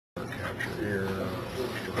structure here,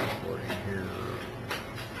 reporting here.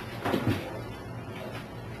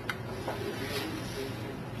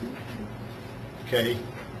 Okay,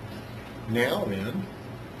 now then,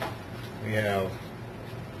 we have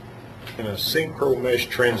in a synchro mesh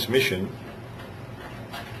transmission.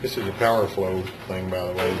 This is a Powerflow thing, by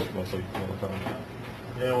the way, it's mostly what we're talking about.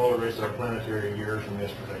 Now we'll erase our planetary gears from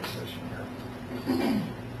yesterday's session here.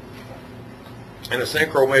 In a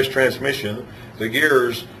synchro mesh transmission, the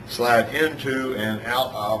gears slide into and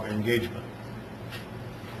out of engagement.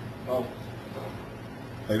 Oh,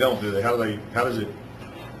 they don't, do they? How does it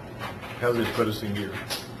put us in gear?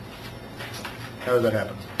 How does that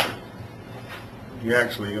happen? You're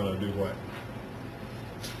actually going to do what?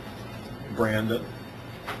 Brand it.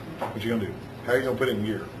 What you going to do? How are you going to put it in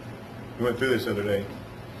gear? We went through this the other day.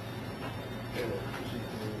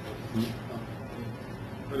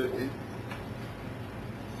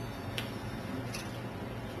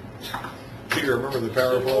 Peter, remember the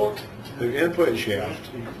Powerflow? The input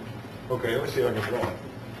shaft. Okay, let me see if I can draw it.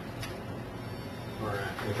 Alright,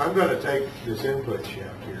 if I'm going to take this input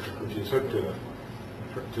shaft here, which is hooked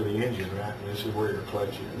to the engine, right, and this is where your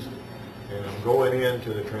clutch is, and I'm going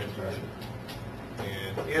into the transmission.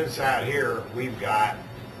 And inside here, we've got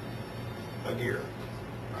a gear,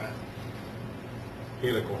 right?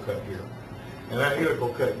 Helical cut gear. And that helical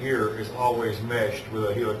cut gear is always meshed with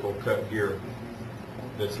a helical cut gear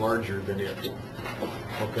that's larger than it.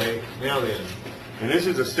 Okay, now then, and this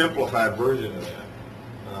is a simplified version of that.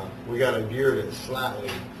 We got a gear that's slightly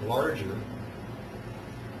larger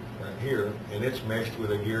right here, and it's meshed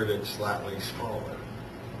with a gear that's slightly smaller.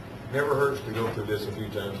 Never hurts to go through this a few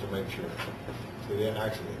times to make sure. See that?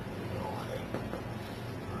 Actually, all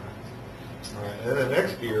right. And the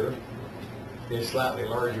next gear is slightly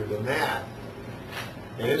larger than that,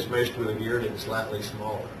 and it's meshed with a gear that's slightly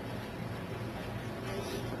smaller.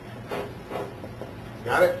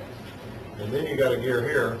 Got it? And then you got a gear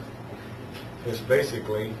here that's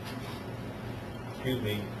basically,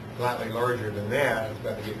 slightly larger than that. It's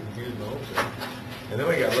about to get confused also. And then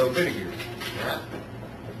we got a little bitty gear.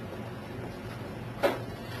 Right?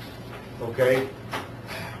 Okay.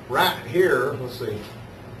 Right here, let's see,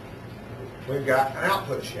 we've got an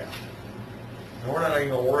output shaft. Now we're not even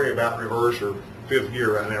going to worry about reverse or fifth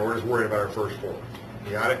gear right now. We're just worried about our first four.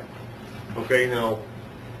 You got it? Okay, now,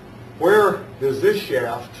 where does this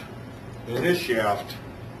shaft and this shaft,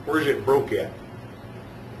 where's it broke at?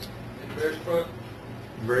 Very front.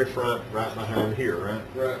 Very front, right behind here, right?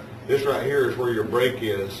 Right. This right here is where your brake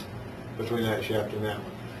is between that shaft and that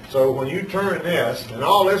one. So when you turn this, and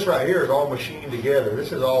all this right here is all machined together.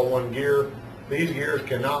 This is all one gear. These gears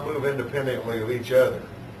cannot move independently of each other.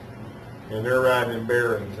 And they're riding in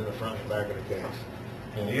bearings in the front and back of the case.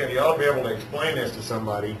 And you ought to be able to explain this to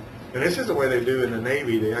somebody. And this is the way they do in the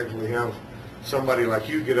Navy. They actually have somebody like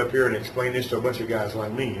you get up here and explain this to a bunch of guys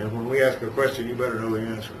like me. And when we ask a question, you better know the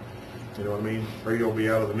answer. You know what I mean? Or you'll be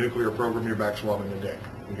out of the nuclear program, you're back swabbing the deck.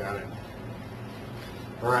 You got it?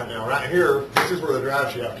 All right, now right here, this is where the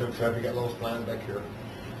drive shaft hooks up. You got little splines back here.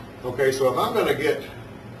 Okay, so if I'm going to get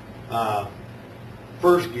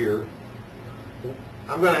first gear,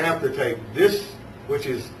 I'm going to have to take this, which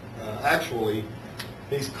is actually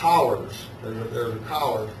these collars. There's a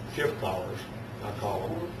collar, shift collars, I call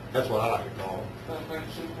them. That's what I like to call them.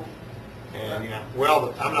 And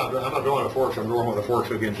well, I'm not drawing the forks. I'm drawing what the forks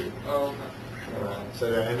hook into. Oh, okay. So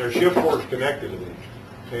and there's shift forks connected to these,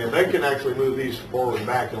 and they can actually move these forward and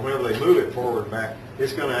back. And whenever they move it forward and back,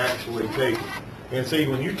 it's going to actually take. And see,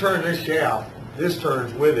 when you turn this shaft, this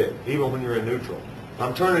turns with it, even when you're in neutral.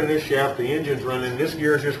 I'm turning this shaft. The engine's running. This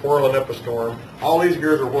gear is just whirling up a storm. All these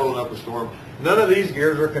gears are whirling up a storm. None of these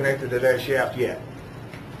gears are connected to that shaft yet.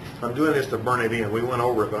 I'm doing this to burn it in. We went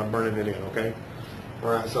over it, but I'm burning it in. Okay.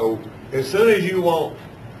 All right, so as soon as you want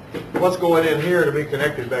what's going in here to be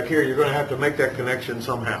connected back here, you're going to have to make that connection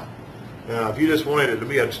somehow. Now, if you just wanted it to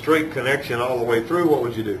be a straight connection all the way through, what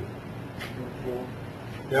would you do?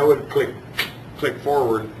 That would click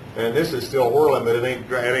forward, and this is still whirling, but it ain't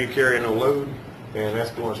carrying no load, and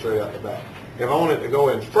that's going straight out the back. If I want it to go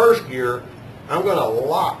in first gear, I'm going to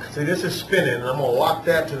lock. See, this is spinning, and I'm going to lock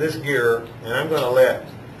that to this gear, and I'm going to let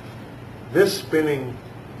this spinning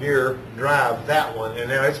gear drive that one, and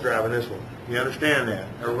now it's driving this one. You understand that?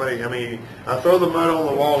 Everybody, I mean, I throw the mud on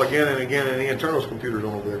the wall again and again, and the internals computer's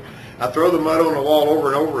on over there. I throw the mud on the wall over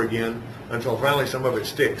and over again until finally some of it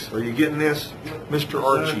sticks. Are you getting this, Mr.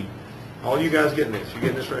 Archie? All you guys getting this? You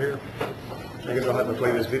getting this right here? I guess I'll have to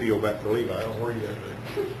play this video back for Levi. I don't worry yet.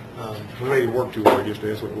 We made it work too hard just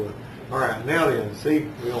that's what it was. All right, now then, see,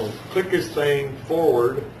 we're going to click this thing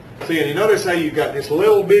forward. See, and you notice how you got this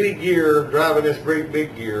little bitty gear driving this great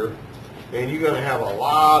big gear, and you're going to have a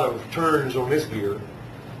lot of turns on this gear.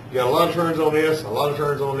 You got a lot of turns on this, a lot of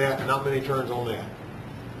turns on that, and not many turns on that.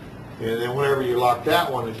 And then whenever you lock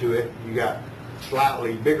that one into it, you got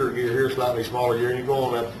slightly bigger gear here, slightly smaller gear, and you're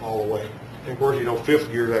going up all the way. And of course, you know,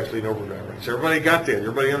 fifth gear is actually an overdrive range. So everybody got that.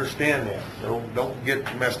 Everybody understand that. Don't get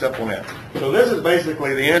messed up on that. So this is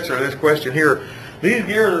basically the answer to this question here. These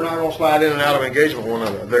gears are not going to slide in and out of engagement with one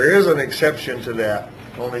another. There is an exception to that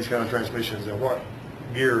on these kind of transmissions, and what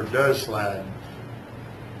gear does slide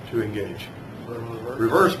to engage?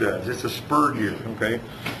 Reverse does. It's a spur gear, okay?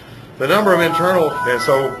 The number of internal, and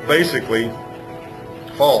so basically,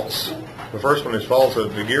 false. The first one is false.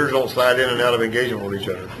 The gears don't slide in and out of engagement with each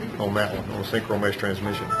other on that one, on a synchro mesh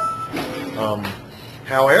transmission.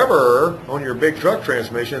 However, on your big truck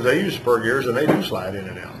transmissions, they use spur gears and they do slide in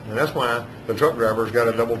and out. And that's why the truck driver's got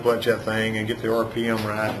to double clutch that thing and get the RPM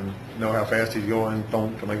right and know how fast he's going,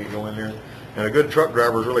 to make it go in there. And a good truck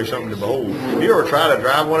driver is really something to behold. If you ever try to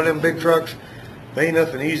drive one of them big trucks, there ain't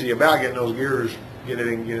nothing easy about getting those gears, getting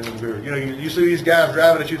them gears. You know, you see these guys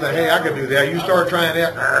driving it, you think, hey, I can do that. You start trying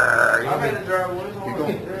that.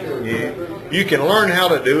 You can learn how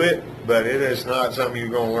to do it, but it is not something you're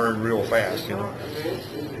going to learn real fast, you know.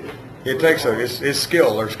 It takes it's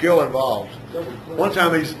skill. There's skill involved. One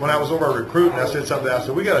time, when I was over recruiting, I said something. I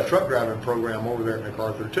said, we got a truck driving program over there at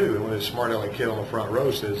MacArthur too. And when this smart aleck kid on the front row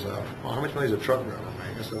says, well, how much money is a truck driver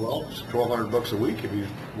make? I said, well, it's $1,200 a week if he's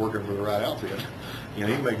working for the right outfit. You know,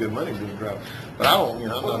 he can make good money doing driving. But I don't, you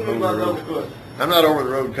know, I'm not over the road. I'm not over the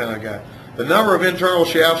road kind of guy. The number of internal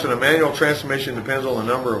shafts in a manual transmission depends on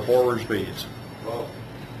the number of forward speeds.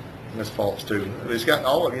 That's false too. It's got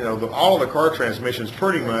all of, you know, all of the car transmissions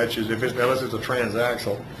pretty much is, unless it's a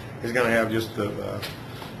transaxle, is going to have just the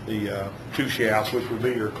two shafts, which would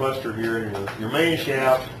be your cluster gear and your main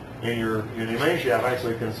shaft, and your main shaft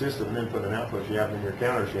actually consists of an input and output shaft, and your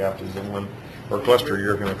counter shaft is the one, or cluster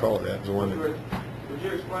you're going to call it that, is the one that. Would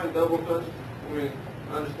you explain double clutch? I mean,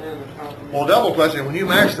 understand the concept. Well, double clutching, when you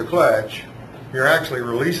max the clutch, you're actually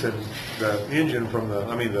releasing the engine from the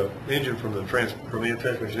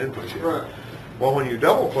transmission input shaft. Right. Well, when you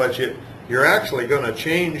double clutch it, you're actually going to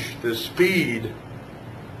change the speed,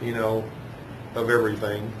 you know, of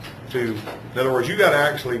everything to, in other words, you got to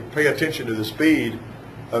actually pay attention to the speed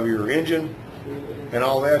of your engine and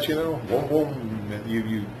all that, you know. Boom, boom.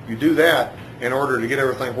 You do that in order to get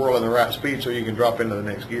everything whirling the right speed so you can drop into the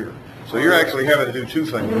next gear. So you're actually having to do two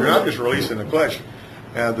things. You're not just releasing the clutch.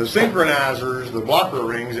 The synchronizers, the blocker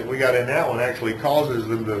rings that we got in that one actually causes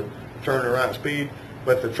them to turn the right speed,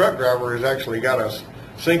 but the truck driver has actually got to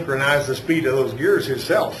synchronize the speed of those gears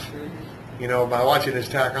himself, you know, by watching his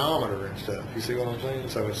tachometer and stuff. You see what I'm saying?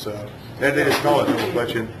 So it's, they just call it double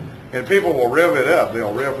clutching. And people will rev it up.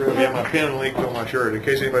 They'll rev. Yeah, my pin leaked on my shirt. In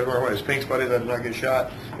case anybody's wondering why this pink spotty does not get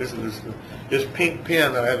shot, this is this pink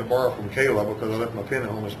pin that I had to borrow from Kayla because I left my pin at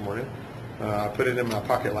home this morning. I put it in my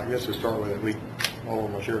pocket like this to start with. It leaked all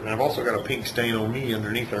over my shirt. And I've also got a pink stain on me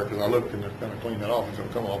underneath there because I looked and I kind of cleaned that off. It's going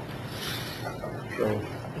to come off. So,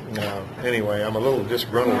 anyway, I'm a little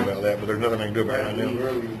disgruntled about that, but there's nothing I can do about it now.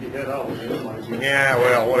 Yeah,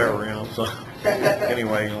 well, whatever, you know. So,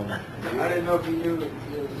 anyway. I didn't know if you knew it.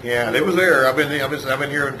 Yeah, it was there. I've been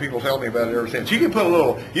hearing people tell me about it ever since. You can put a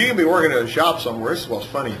little. You can be working at a shop somewhere. This is what's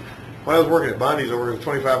funny. When I was working at Bondi's over there,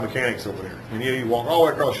 25 mechanics over there, and you walk all the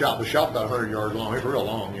way across the shop. The shop's about 100 yards long. It's real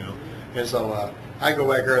long, you know. And so I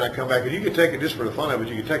go back there and I come back, and you could take it just for the fun of it.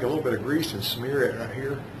 You could take a little bit of grease and smear it right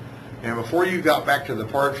here. And before you got back to the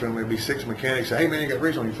parts room, there'd be 6 mechanics say, "Hey man, you got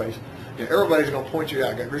grease on your face." You know, everybody's gonna point you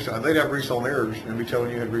out. Got grease on. They'd have grease on theirs and be telling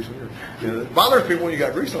you had grease on yours. You know, it bothers people when you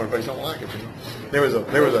got grease on their face. Don't like it. You know. There was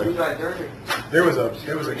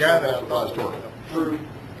a guy that I thought story.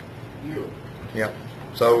 Yeah.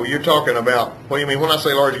 So you're talking about, what do you mean when I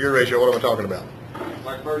say large gear ratio? What am I talking about?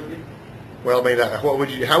 Like first gear? Well, I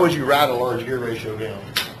mean, how would you write a large gear ratio down?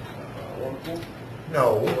 1-4?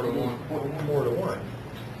 No, 4 to 1,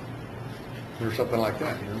 or something like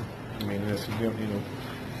that. You know, I mean, it's, you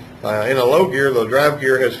know, in a low gear, the drive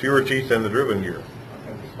gear has fewer teeth than the driven gear.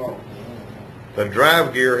 The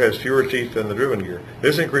drive gear has fewer teeth than the driven gear.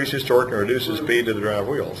 This increases torque and reduces speed to the drive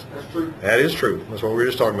wheels. That's true. That is true. That's what we were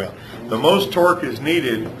just talking about. The most torque is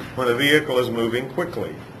needed when the vehicle is moving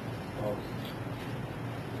quickly. All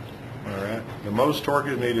right. The most torque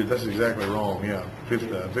is needed. That's exactly wrong. Yeah.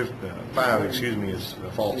 5, excuse me, is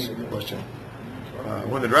a false question.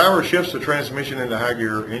 When the driver shifts the transmission into high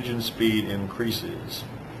gear, engine speed increases.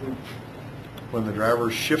 When the driver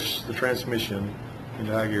shifts the transmission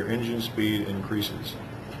into high gear, engine speed increases.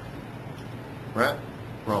 Right?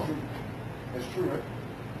 Wrong. That's true, right?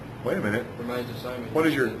 Wait a minute. Remains the same. What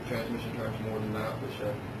is your transmission turns more than the output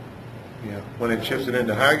shaft? Yeah, when it shifts it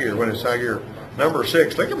into high gear, when it's high gear number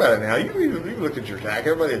 6, think about it now. You look at your tach.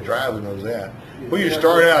 Everybody that drives knows that. When you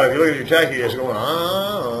start out, if you look at your tach, it's going,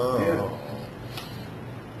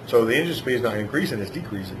 So the engine speed is not increasing, it's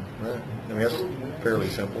decreasing, right? I mean, that's fairly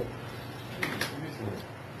simple.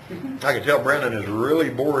 I can tell Brandon is really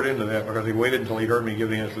bored into that because he waited until he heard me give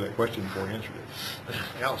the answer to that question before he answered it.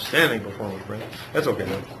 Outstanding performance, Brandon. That's okay,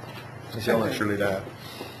 though. He shall not surely die.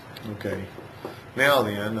 Okay. Now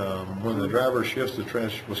then, when the driver shifts the I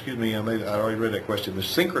already read that question. The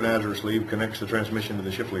synchronizer sleeve connects the transmission to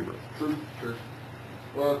the shift lever. True.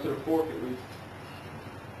 Well, to the fork at least.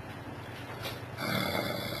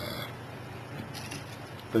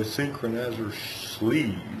 The synchronizer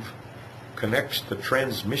sleeve connects the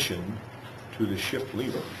transmission to the shift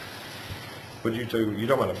lever. What did you do? You're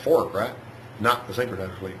talking about the fork, right? Not the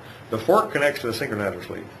synchronizer sleeve. The fork connects to the synchronizer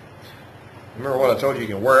sleeve. Remember what I told you? You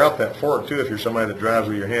can wear out that fork too if you're somebody that drives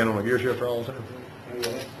with your hand on the gear shifter all the time.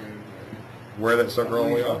 Wear that sucker all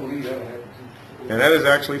the way off. And that is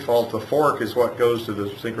actually false. The fork is what goes to the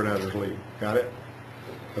synchronizer sleeve. Got it?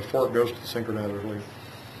 The fork goes to the synchronizer sleeve.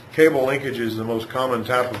 Cable linkage is the most common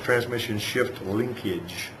type of transmission shift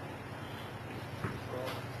linkage.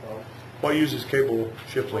 What uses cable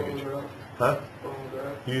shift linkage? Huh?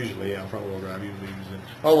 Usually, yeah, front wheel drive usually uses it.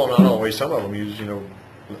 Although not always. Some of them use,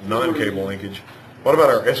 non-cable linkage. What about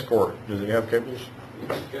our Escort? Does it have cables?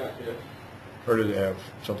 Or does it have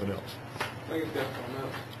something else? I think it's got something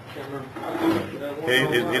else. Can't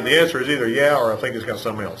remember. The answer is either yeah or I think it's got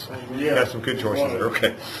something else. Yeah. Got some good choices there.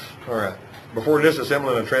 Okay. All right. Before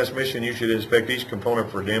disassembling a transmission, you should inspect each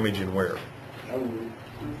component for damage and wear.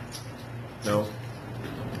 No?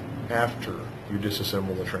 After you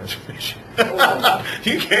disassemble the transmission.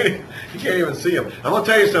 you can't even see them. I'm going to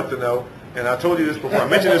tell you something though, and I told you this before. I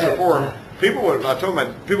mentioned this before. People would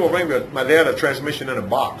bring my dad a transmission in a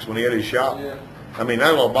box when he had his shop. Yeah. I mean, not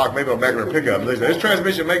a little box, maybe a back in a pickup. They said, "This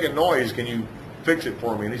transmission making noise. Can you fix it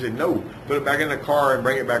for me?" And he said, "No. Put it back in the car and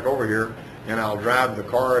bring it back over here, and I'll drive the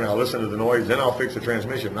car and I'll listen to the noise. Then I'll fix the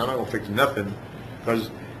transmission. I'm not going to fix nothing."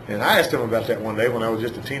 And I asked him about that one day when I was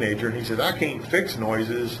just a teenager, and he said, "I can't fix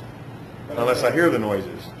noises unless I hear the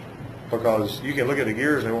noises, because you can look at the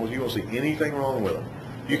gears and you won't see anything wrong with them.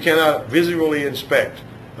 You cannot visually inspect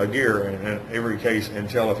a gear in every case and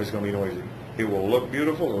tell if it's going to be noisy. It will look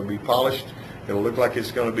beautiful, it will be polished, it'll look like it's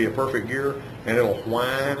going to be a perfect gear, and it'll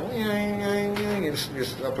whine,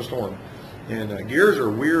 it's up a storm." And gears are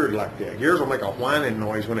weird like that. Gears will make a whining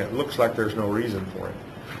noise when it looks like there's no reason for it.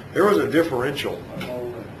 There was a differential.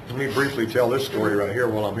 Let me briefly tell this story right here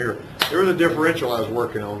while I'm here. There was a differential I was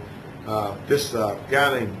working on. This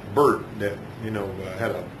guy named Bert that,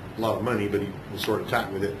 had a lot of money, but he was sort of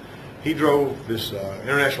tight with it. He drove this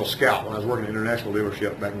International Scout when I was working at an international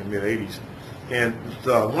dealership back in the mid-'80s. And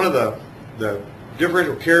one of the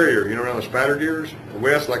differential carrier, around the spatter gears, the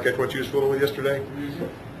West, like that's what you was fooling with yesterday,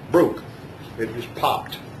 broke. It just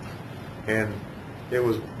popped. And it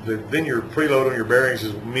was, then your preload on your bearings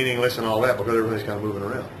is meaningless and all that because everything's kind of moving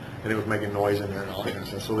around. And it was making noise in there and all that kind of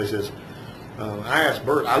stuff. So they says, I asked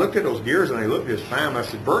Bert, I looked at those gears and they looked just fine. I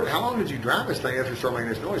said, "Bert, how long did you drive this thing after you started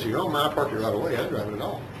making this noise?" He goes, "Oh, man, I parked it right away. I didn't drive it at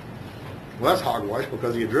all." Well, that's hogwash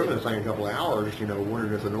because he had driven the thing a couple of hours,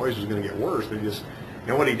 wondering if the noise was going to get worse.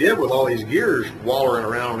 And what he did with all these gears wallering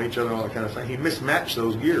around on each other and all that kind of thing, he mismatched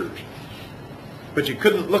those gears. But you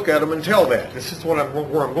couldn't look at them and tell that. This is where I'm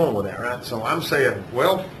going with that, right? So I'm saying,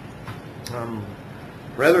 well,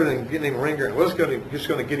 rather than getting him a ring gear, just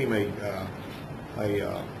going to get him a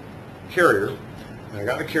carrier. And I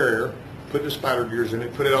got the carrier, put the spider gears in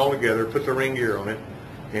it, put it all together, put the ring gear on it,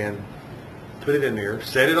 and put it in there,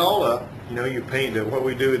 set it all up. You paint it. What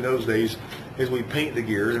we do in those days is we paint the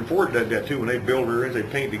gears, and Ford did that too. When they build rear ends, they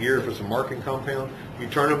paint the gears with some marking compound. You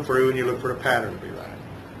turn them through and you look for the pattern to be right.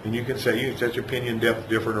 And you can set your pinion depth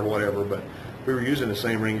different or whatever, but we were using the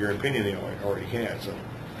same ring gear and pinion they already had. So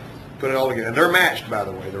put it all together. And they're matched, by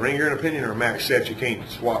the way. The ring gear and the pinion are matched sets. You can't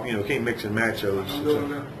swap, can't mix and match those.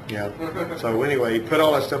 Yeah. So anyway, put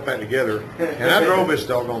all that stuff back together. And I drove this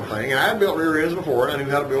doggone thing. And I had built rear ends before. And I knew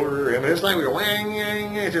how to build a rear end. But this thing would go wang,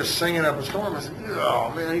 yang, yang, just singing up a storm. I said,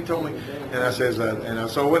 "Oh, man," he told me. And I says,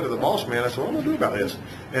 so I went to the boss man. I said, "What am I going to do about this?"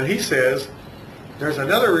 And he says, "There's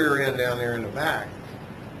another rear end down there in the back.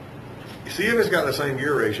 See if it's got the same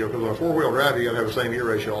gear ratio, because on a four-wheel drive, you got to have the same gear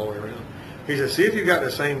ratio all the way around." He said, "See if you've got the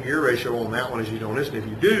same gear ratio on that one as you do on this, and if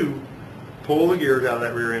you do, pull the gears out of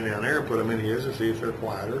that rear end down there and put them in his and see if they're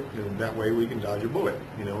quieter, and that way we can dodge a bullet,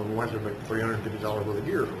 and we want to make $350 worth of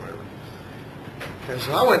gears or whatever." And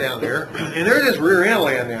so I went down there, and there's this rear end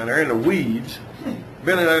laying down there in the weeds,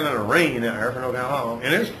 been in the rain out there for no doubt how long,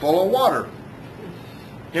 and it's full of water.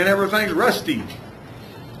 and everything's rusty.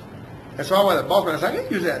 That's why I went to the bulk, and I said, I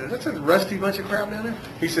can't use that. That's a rusty bunch of crap down there.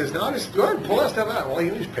 He says, no, just go ahead and pull that stuff out. Well,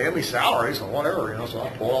 he was paying me salary, so whatever, you know. So I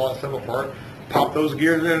pull all that stuff apart, pop those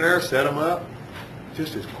gears in there, set them up,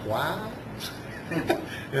 just as quiet,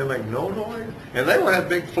 and make no noise. And they would have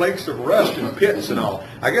big flakes of rust and pits and all.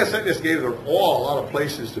 I guess that just gave the oil a lot of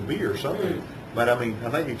places to be or something. But I mean, I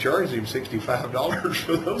think he charged him $65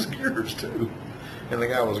 for those gears too. And the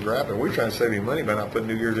guy was grabbing. We were trying to save him money by not putting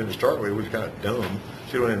new gears in to start with, which was kind of dumb.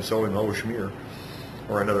 Should have went and sold him the whole schmear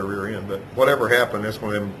or another rear end. But whatever happened, that's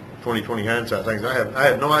one of them 20/20 hindsight things. I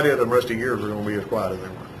had no idea them rusty gears were going to be as quiet as they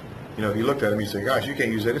were. You know, if you looked at them, you say, gosh, you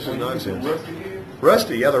can't use that. This is nonsense.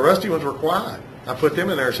 Rusty, yeah, the rusty ones were quiet. I put them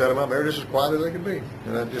in there and set them up. They were just as quiet as they could be.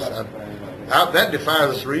 And that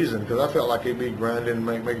defies reason, because I felt like he'd be grinding,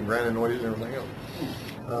 making grinding noises and everything else.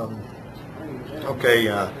 Okay,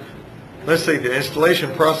 let's see. The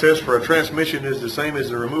installation process for a transmission is the same as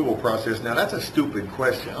the removal process. Now, that's a stupid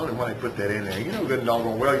question. I don't know why they put that in there. You know good and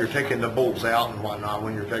doggone well you're taking the bolts out and whatnot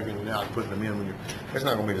when you're taking them out and putting them in. When it's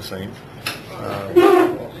not going to be the same.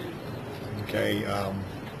 Okay.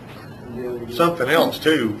 Something else,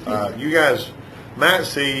 too. You guys might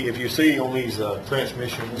see, if you see on these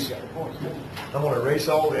transmissions, I'm going to erase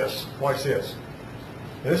all this. Watch this.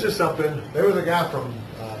 And this is something, there was a guy from,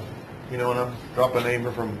 you know, and I'm dropping a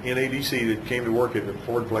name from NADC that came to work at the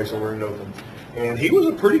Ford place over in Dothan. And he was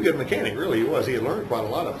a pretty good mechanic, really he was. He had learned quite a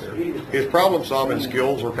lot up there. His problem-solving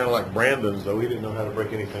skills were kind of like Brandon's, though. He didn't know how to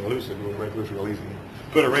break anything loose. It would break loose real easy.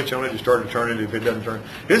 Put a wrench on it, you start to turn it if it doesn't turn.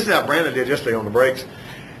 This is how Brandon did yesterday on the brakes.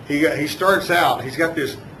 He starts out, he's got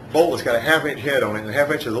this bolt that's got a half-inch head on it, and the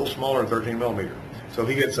half-inch is a little smaller than 13 millimeter. So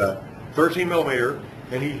he gets a 13 millimeter,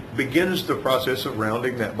 and he begins the process of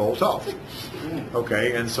rounding that bolt off.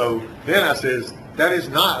 Okay, and so then I says, that is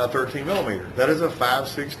not a 13 millimeter. That is a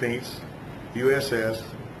 5/16 USS,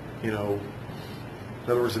 you know,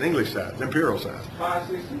 in other words, an English size, imperial size.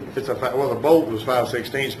 5/16. It's well, the bolt was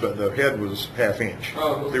 5/16, but the head was half-inch.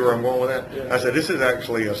 Oh, see where I'm going with that? Yeah. I said, this is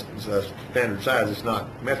actually a standard size. It's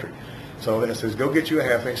not metric. So it says, go get you a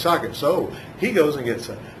half-inch socket. So he goes and gets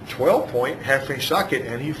a 12-point half-inch socket,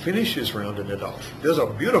 and he finishes rounding it off. Does a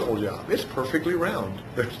beautiful job. It's perfectly round.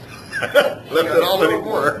 Left it all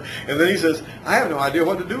anymore. And then he says, I have no idea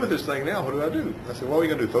what to do with this thing now. What do I do? I said, what are you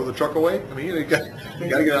going to do, throw the truck away? I mean, you got to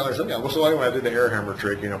get out there somehow. Well, so anyway, I did the air hammer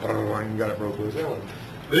trick, you know, and got it broke loose.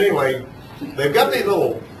 But anyway, they've got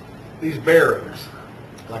these bearings,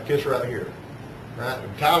 like this right here. Right?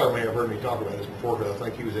 And Tyler may have heard me talk about this before, because I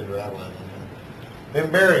think he was in Driveline on that.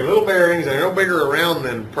 Them bearings, little bearings, they're no bigger around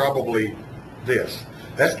than probably this.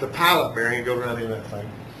 That's the pilot bearing that goes around in that thing.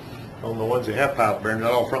 On the ones that have pilot bearings,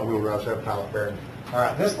 not all front wheel drives have pilot bearings. All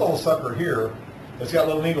right, this little sucker here, it's got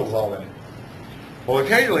little needles all in it. Well,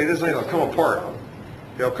 occasionally this thing will come apart.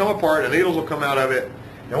 They'll come apart, and needles will come out of it.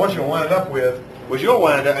 And what you'll wind up with, you'll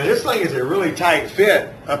wind up, and this thing is a really tight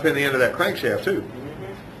fit up in the end of that crankshaft too.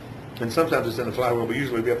 And sometimes it's in the flywheel, but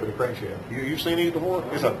usually it'll be up in the crankshaft. You've seen these before?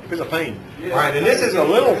 It's a pain. Yeah. All right, and this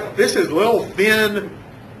is little thin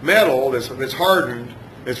metal that's hardened.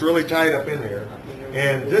 It's really tight up in there.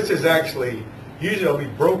 And this is actually, usually it'll be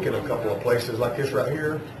broken a couple of places, like this right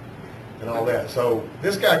here, and all that. So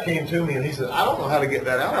this guy came to me and he said, I don't know how to get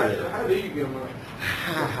that out of there. How do you get them out?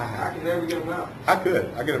 I can never get them out. I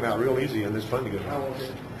get them out real easy, and it's fun to get them I out. won't get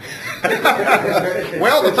them.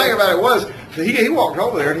 Well, the thing about it was, he walked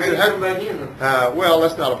over there and he Put said, them back in them. well,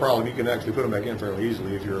 that's not a problem. You can actually put them back in fairly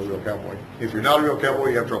easily if you're a real cowboy. If you're not a real cowboy,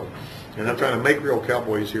 you have trouble. And I'm trying to make real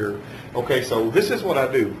cowboys here. Okay, so this is what I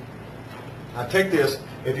do. I take this,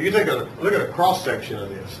 if you take a look at a cross-section of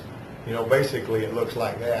this, you know, basically it looks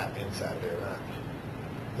like that inside there, right?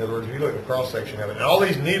 In other words, if you look at the cross-section of it, and all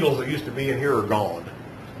these needles that used to be in here are gone.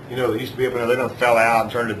 You know, that used to be up in there, they done fell out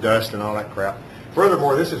and turned to dust and all that crap.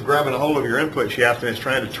 Furthermore, this is grabbing a hold of your input shaft, and it's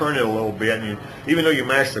trying to turn it a little bit, and even though you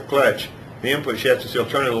mash the clutch, the input shaft is still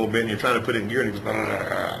turning a little bit, and you're trying to put it in gear, and it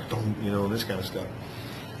goes, you know, and this kind of stuff.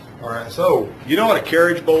 All right, so, you know what a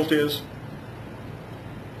carriage bolt is?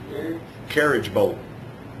 Carriage bolt.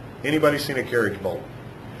 Anybody seen a carriage bolt?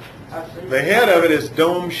 The head of it is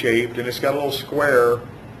dome-shaped, and it's got a little square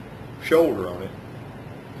shoulder on it.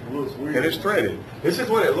 It looks weird. And it's threaded. This is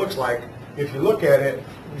what it looks like. If you look at it,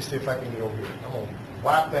 let me see if I can get over here. I'm going to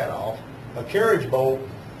wipe that off. A carriage bolt,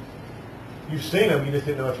 you've seen them, you just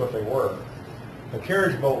didn't know that's what they were. A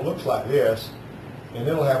carriage bolt looks like this, and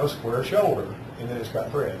it'll have a square shoulder, and then it's got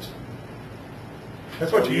threads.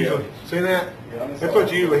 That's what you usually, see that? Yeah, That's what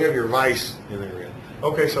you usually have your vise in there in.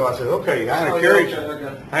 Okay, so I said, okay, I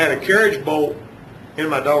had a carriage bolt in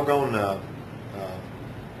my doggone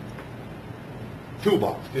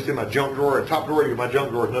toolbox, just in my junk drawer. And top drawer of my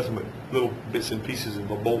junk drawer is nothing but little bits and pieces and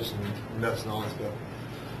bolts and nuts and all that stuff.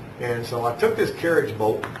 And so I took this carriage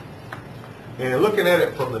bolt, and looking at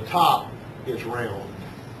it from the top, it's round,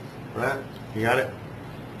 right? You got it?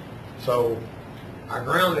 So I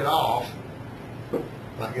ground it off,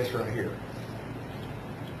 I guess right here.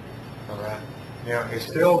 All right. Now it's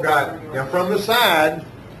still got, now from the side,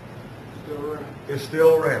 it's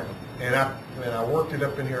still round. And I worked it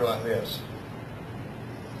up in here like this.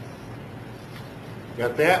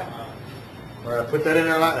 Got that? All right, I put that in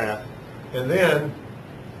there like that. And then,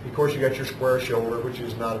 of course, you got your square shoulder, which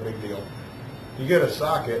is not a big deal. You get a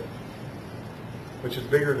socket, which is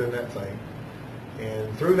bigger than that thing.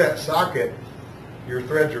 And through that socket, your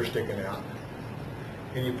threads are sticking out.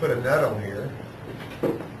 And you put a nut on here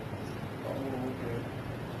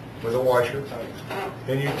with a washer.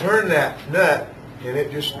 And you turn that nut, and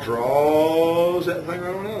it just draws that thing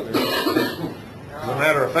right on out of there. As a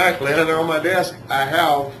matter of fact, laying there on my desk, I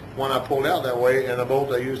have one I pulled out that way and a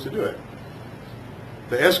bolt I used to do it.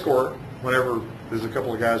 The Escort, whenever there's a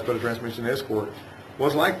couple of guys put a transmission in the Escort,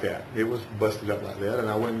 was like that. It was busted up like that, and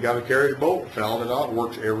I went and got a carriage bolt, fouled it out. It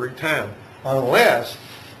works every time. Unless,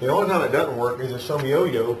 the only time it doesn't work is if some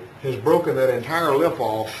yo-yo has broken that entire lip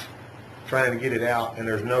off trying to get it out, and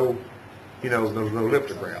there's no, there's no lip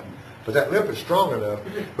to grab. But that lip is strong enough.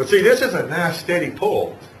 But see, this is a nice steady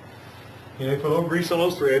pull. You put a little grease on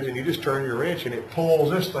those threads, and you just turn your wrench, and it pulls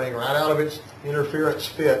this thing right out of its interference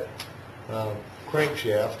fit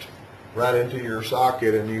crankshaft right into your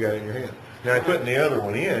socket, and you got it in your hand. Now, putting the other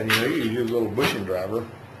one in, you use a little bushing driver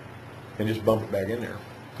and just bump it back in there.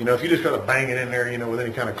 If you just kind of bang it in there, with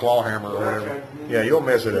any kind of claw hammer or whatever, yeah, you'll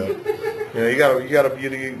mess it up.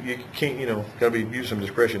 You can't, gotta use some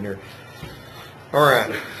discretion there. All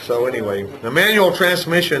right. So anyway, the manual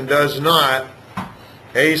transmission does not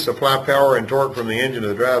supply power and torque from the engine to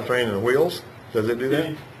the drivetrain and the wheels. Does it do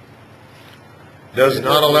that? Does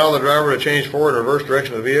not allow the driver to change forward or reverse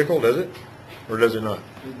direction of the vehicle. Does it? Or does it not?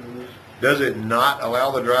 Does it not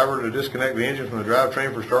allow the driver to disconnect the engine from the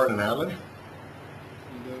drivetrain for starting and idling?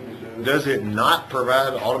 Does it not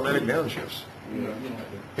provide automatic downshifts?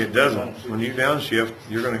 It doesn't. When you downshift,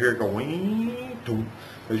 you're going to hear it go wing,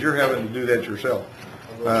 because you're having to do that yourself.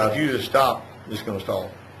 If you just stop, it's going to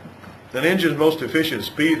stall. An engine's most efficient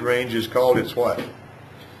speed range is called its what?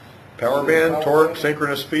 Power band, torque,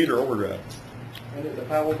 synchronous speed, or overdrive?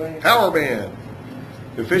 Power band.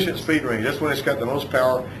 Efficient speed range. That's when it's got the most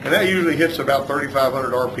power, and that usually hits about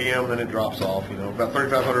 3,500 RPM, then it drops off. About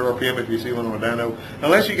 3,500 RPM if you see one on a dyno.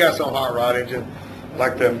 Unless you got some hot rod engine,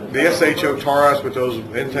 like the SHO Taurus with those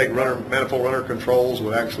intake manifold runner controls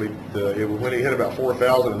would actually, when it hit about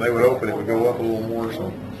 4,000 and they would open, it would go up a little more.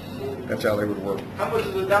 So that's how they would work. How much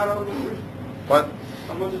is a dyno? What?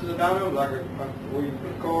 How much is a dyno? Like where you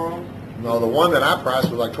put a car on? No, the one that I priced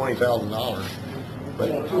was like $20,000.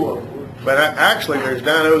 But actually, there's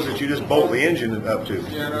dynos that you just bolt the engine up to,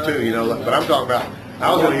 too. But I'm talking about,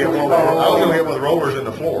 I was going to get one. I was going to get with rollers in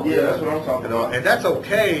the floor. Yeah, that's what I'm talking about. And that's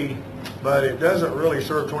okay, but it doesn't really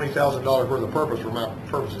serve $20,000 worth of purpose for my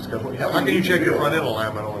purposes. Because how can you check your front end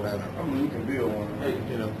alignment on a dyno? I mean, you can build one.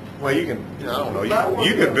 Well, you can. I don't know.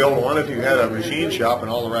 You could build one if you had a machine shop and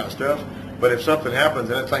all the right stuff. But if something happens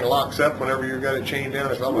and that thing locks up whenever you've got it chained down,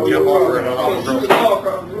 it's not going to jump over and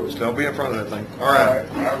off. Still be in front of that thing. All right.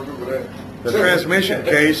 I remember that. The transmission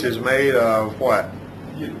case is made of what?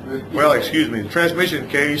 Well, excuse me. The transmission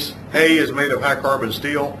case, A, is made of high carbon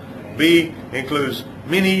steel. B, includes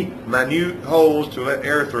minute holes to let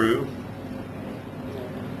air through.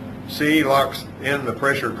 C, locks in the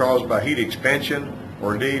pressure caused by heat expansion.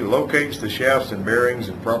 Or D, locates the shafts and bearings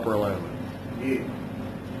in proper alignment. Yeah.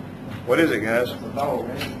 What is it, guys? That's a dog,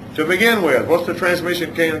 man. To begin with, what's the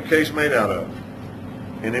transmission case made out of?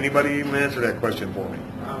 Can anybody even answer that question for me?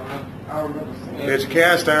 I remember seeing It's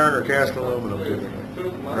cast iron or cast aluminum,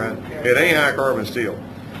 typically. Right? It ain't high carbon steel.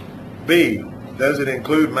 B, does it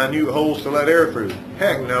include minute holes to let air through?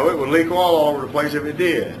 Heck no, it would leak oil all over the place if it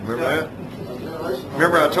did. Remember that?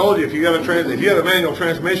 Remember I told you if you got a manual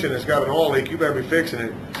transmission that's got an oil leak, you better be fixing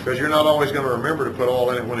it, because you're not always going to remember to put oil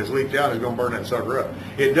in it when it's leaked out. It's going to burn that sucker up.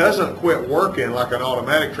 It doesn't quit working like an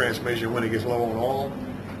automatic transmission when it gets low on oil.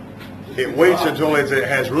 It waits until it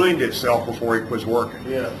has ruined itself before it quits working.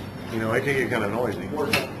 Yeah. It can get kind of noisy.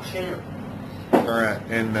 All right.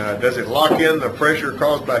 And does it lock in the pressure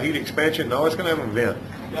caused by heat expansion? No, it's going to have a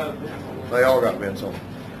vent. They all got vents on them.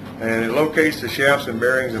 And it locates the shafts and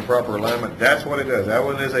bearings in proper alignment. That's what it does. That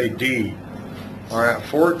one is a D. All right.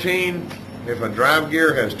 14, if a drive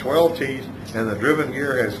gear has 12 teeth and the driven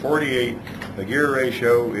gear has 48, the gear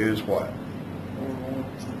ratio is what?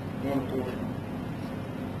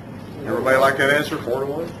 Everybody like that answer,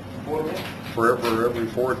 4-to-1? 4-to-1? For every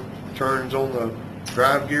 4 turns on the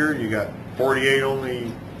drive gear, you got 48 on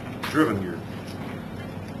the driven gear.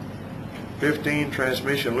 15,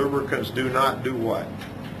 transmission lubricants do not do what?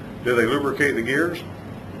 Do they lubricate the gears?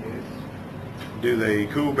 Yes. Do they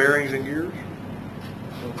cool bearings and gears?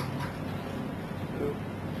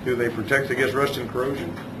 Do they protect against rust and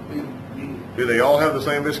corrosion? Do they all have the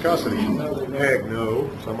same viscosity? Heck no.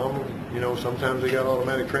 Some of them, you know, sometimes they got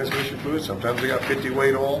automatic transmission fluid, sometimes they got 50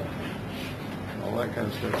 weight oil, all that kind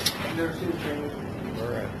of stuff. I've never seen a transmission. All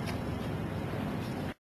right.